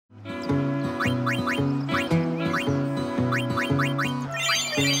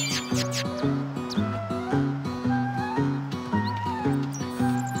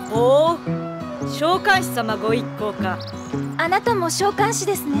召喚師様ご一行か。あなたも召喚師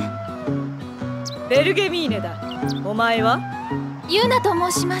ですね。ベルゲミーネだ。お前は？ユーナと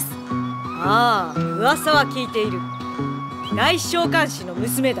申します。ああ、噂は聞いている。大召喚師の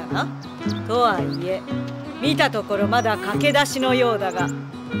娘だな。とはいえ見たところまだ駆け出しのようだが。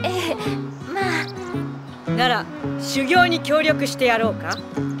ええ、まあ。なら修行に協力してやろうか。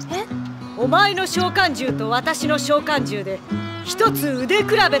え？お前の召喚獣と私の召喚獣で一つ腕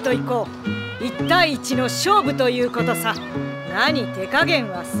比べといこう。1対1の勝負ということさ。何手加減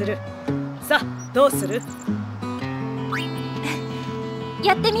はする。さあどうする？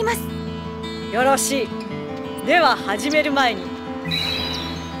やってみます。よろしい。では始める前に、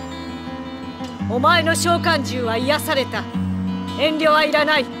お前の召喚獣は癒された。遠慮はいら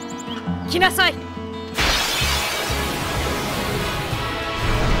ない。来なさい。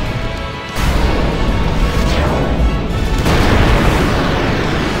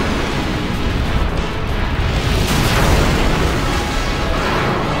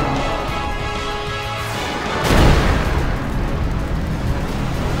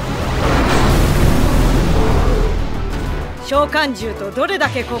召喚獣とどれだ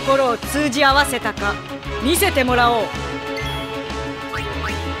け心を通じ合わせたか見せてもらおう。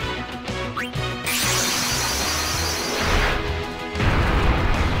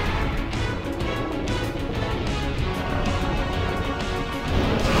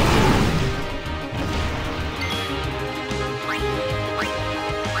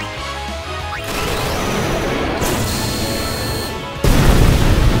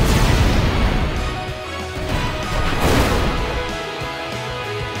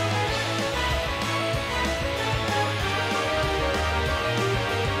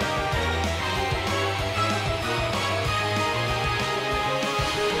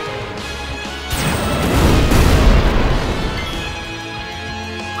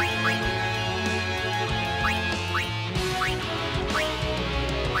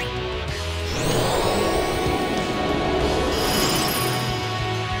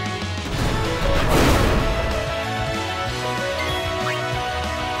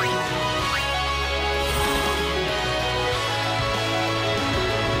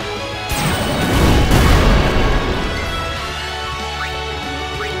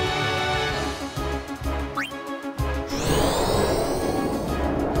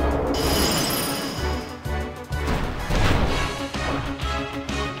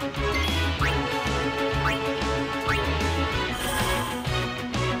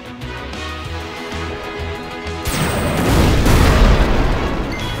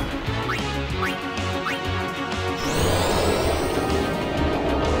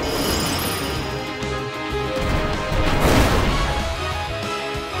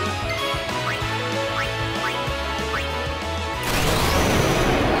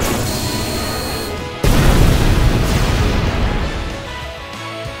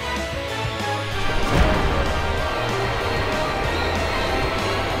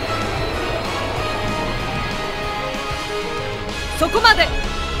そこまで。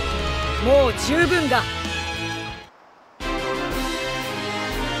もう十分だ。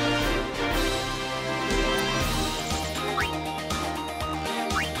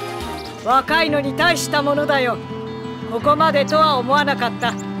若いのに大したものだよ。ここまでとは思わなかっ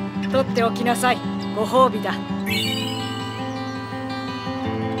た。取っておきなさい。ご褒美だ。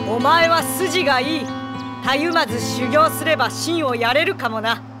お前は筋がいい。たゆまず修行すれば真をやれるかも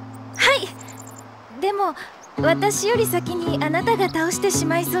な。はい。でも私より先にあなたが倒してし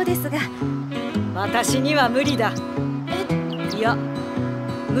まいそうですが。私には無理だ。いや、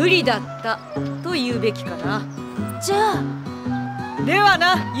無理だったと言うべきかな。じゃあ。では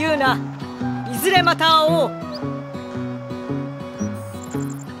な、ユーナ。いずれまた会おう。